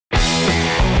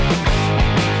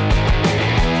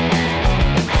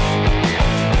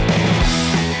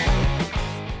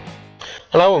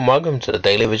Hello and welcome to the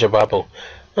Daily Vigil Bible.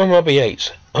 I'm Robbie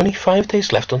Yates. Only 5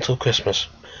 days left until Christmas.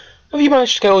 Have you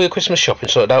managed to get all your Christmas shopping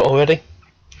sorted out already?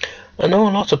 I know a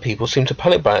lot of people seem to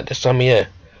panic buy at this time of year,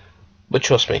 but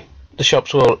trust me, the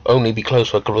shops will only be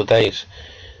closed for a couple of days,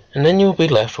 and then you'll be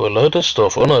left with a load of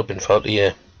stuff unopened throughout the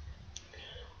year.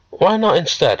 Why not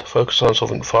instead focus on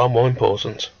something far more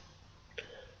important?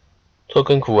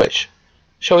 Talking of which,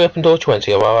 shall we open door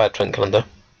 20 of our Advent calendar?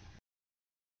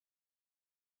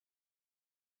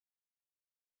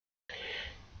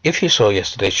 If you saw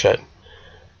yesterday's show,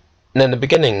 then the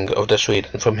beginning of this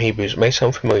reading from Hebrews may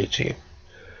sound familiar to you.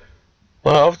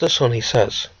 While of the Son he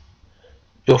says,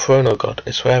 "Your throne, O God,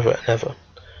 is forever and ever.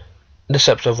 The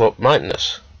scepter of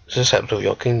uprightness is the scepter of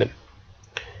your kingdom.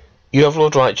 You have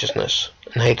loved righteousness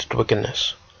and hated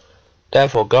wickedness.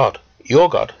 Therefore God, your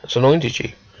God, has anointed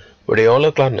you with the oil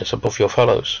of gladness above your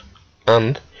fellows.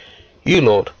 And you,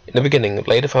 Lord, in the beginning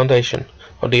laid the foundation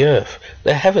of the earth.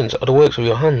 The heavens are the works of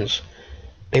your hands.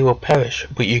 They will perish,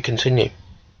 but you continue.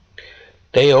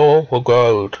 They all will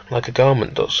grow old like a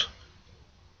garment does.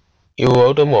 You will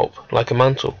roll them up like a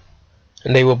mantle,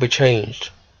 and they will be changed,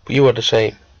 but you are the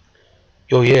same.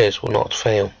 Your years will not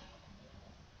fail."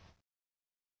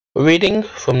 We're reading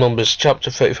from Numbers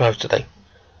chapter 35 today.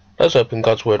 Let's open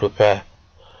God's word with prayer.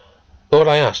 Lord,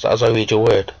 I ask that as I read your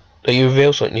word, that you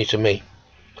reveal something new to me.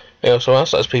 I also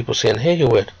ask that as people see and hear your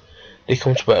word, they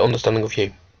come to a better understanding of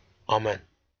you. Amen.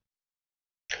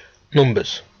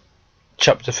 Numbers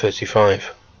chapter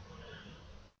 35.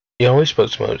 Yahweh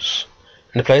spoke to Moses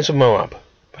in the plains of Moab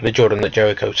by the Jordan at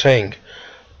Jericho, saying,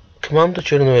 "Command the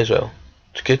children of Israel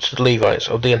to give to the Levites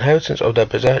of the inheritance of their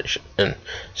possession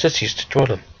cities to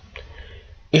dwell in.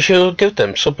 You shall give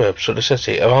them suburbs of the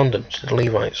city around them to the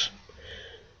Levites.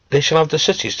 They shall have the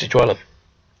cities to dwell in.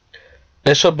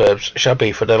 Their suburbs shall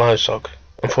be for their livestock,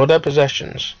 and for their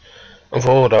possessions, and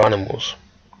for all their animals.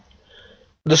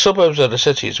 The suburbs of the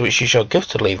cities which you shall give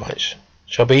to the Levites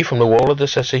shall be from the wall of the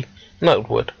city and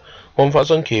outward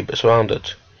 1,000 cubits around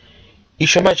it. You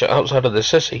shall measure outside of the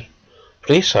city, for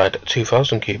the east side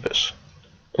 2,000 cubits,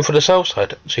 and for the south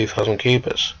side 2,000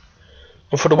 cubits,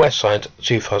 and for the west side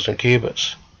 2,000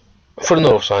 cubits, and for the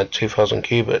north side 2,000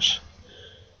 cubits,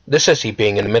 the city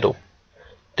being in the middle.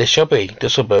 This shall be the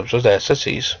suburbs of their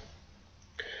cities.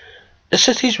 The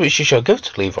cities which you shall give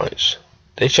to the Levites,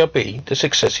 they shall be the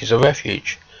 6 cities of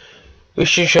refuge,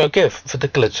 which you shall give for the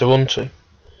killers to run to.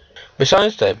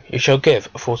 Besides them you shall give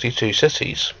 42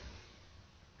 cities.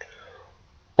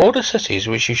 All the cities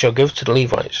which you shall give to the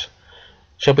Levites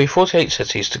shall be 48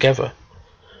 cities together,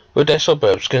 with their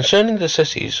suburbs. Concerning the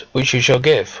cities which you shall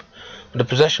give for the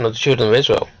possession of the children of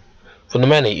Israel, from the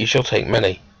many you shall take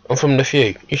many, and from the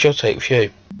few you shall take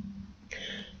few.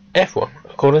 Everyone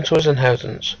according to his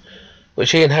inheritance,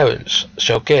 which he inherits,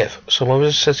 shall give some of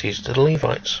his cities to the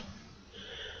Levites."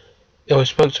 Yahweh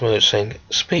spoke to Moses, saying,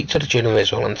 "Speak to the children of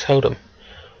Israel and tell them,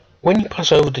 when you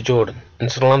pass over the Jordan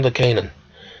into the land of Canaan,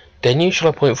 then you shall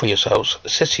appoint for yourselves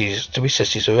cities to be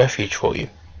cities of refuge for you,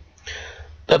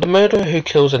 that the murderer who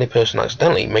kills any person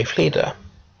accidentally may flee there.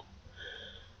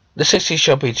 The cities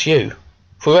shall be to you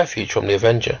for refuge from the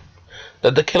avenger,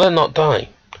 that the killer not die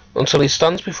until he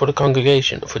stands before the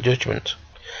congregation for judgment.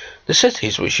 The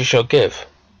cities which you shall give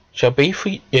shall be for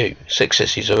you 6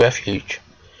 cities of refuge.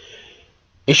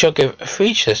 You shall give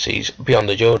 3 cities beyond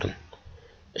the Jordan,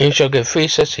 and you shall give 3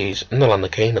 cities in the land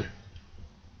of Canaan.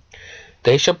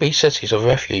 They shall be cities of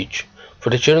refuge for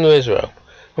the children of Israel,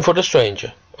 and for the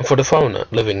stranger, and for the foreigner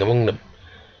living among them.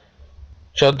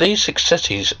 Shall these 6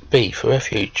 cities be for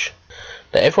refuge,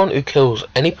 that everyone who kills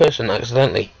any person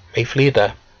accidentally may flee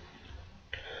there.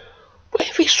 But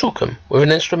if he struck him with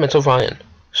an instrument of iron,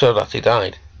 so that he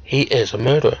died, he is a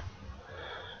murderer.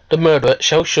 The murderer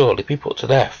shall surely be put to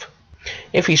death.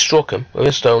 If he struck him with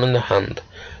a stone in the hand,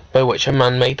 by which a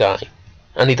man may die,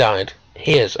 and he died,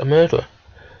 he is a murderer.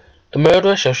 The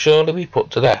murderer shall surely be put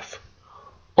to death.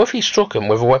 Or if he struck him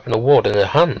with a weapon of war in the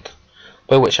hand,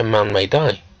 by which a man may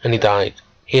die, and he died,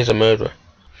 he is a murderer.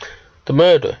 The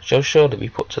murderer shall surely be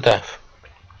put to death.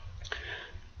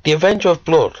 The avenger of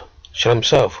blood shall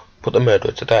himself put the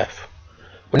murderer to death.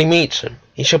 When he meets him,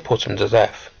 he shall put him to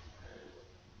death.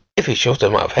 If he shoved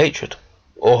him out of hatred,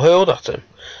 or hurled at him,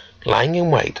 lying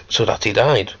in wait so that he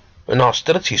died, and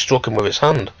hostility struck him with his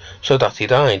hand so that he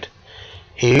died,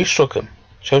 he who struck him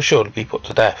shall surely be put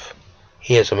to death.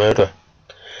 He is a murderer.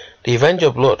 The avenger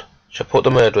of blood shall put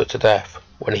the murderer to death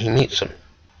when he meets him.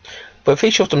 But if he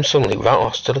shoved him suddenly without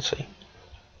hostility,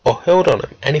 or hurled on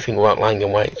him anything without lying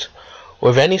in wait, or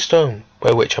with any stone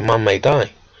by which a man may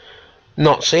die,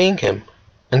 not seeing him,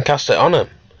 and cast it on him,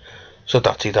 so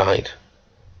that he died,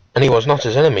 and he was not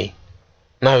his enemy,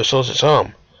 now restores its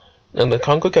arm, and the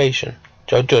congregation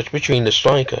shall judge between the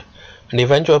striker and the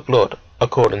avenger of blood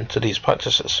according to these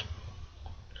practices.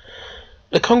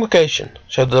 The congregation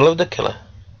shall deliver the killer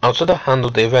out of the hand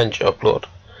of the avenger of blood,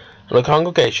 and the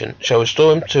congregation shall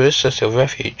restore him to his city of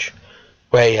refuge,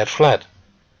 where he had fled.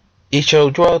 He shall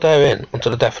dwell therein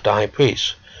until the death of the high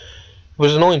priest, who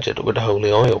was anointed with the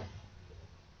holy oil.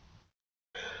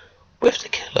 But if the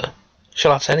killer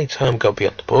shall at any time go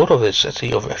beyond the border of his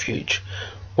city of refuge,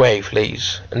 where he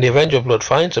flees, and the avenger of blood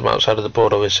finds him outside of the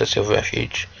border of his city of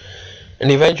refuge, and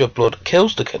the avenger of blood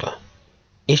kills the killer,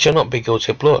 he shall not be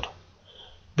guilty of blood,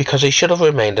 because he should have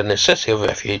remained in his city of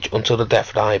refuge until the death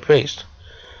of the high priest.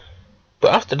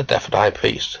 But after the death of the high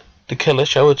priest, the killer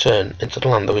shall return into the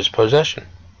land of his possession.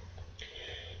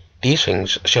 These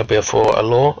things shall be for a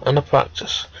law and a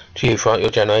practice to you throughout your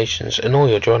generations in all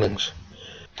your dwellings.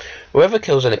 Whoever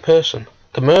kills any person,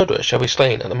 the murderer shall be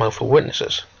slain at the mouth of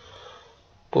witnesses.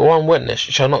 But one witness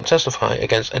shall not testify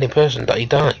against any person that he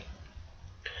die.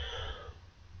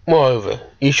 Moreover,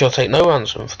 you shall take no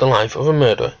ransom for the life of a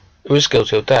murderer who is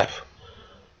guilty of death,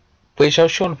 but he shall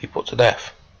surely be put to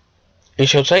death. You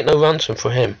shall take no ransom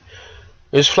for him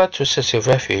who has fled to a city of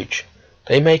refuge,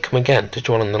 that he may come again to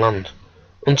dwell in the land,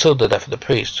 until the death of the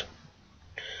priest.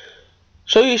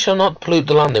 So you shall not pollute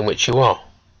the land in which you are,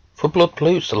 for blood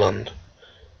pollutes the land.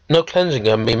 No cleansing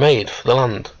can be made for the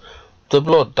land, the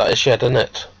blood that is shed in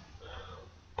it,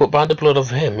 but by the blood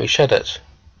of him who shed it.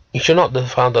 You shall not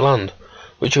defile the land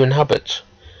which you inhabit,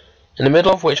 in the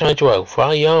middle of which I dwell, for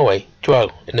I, Yahweh,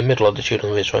 dwell in the middle of the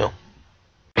children of Israel.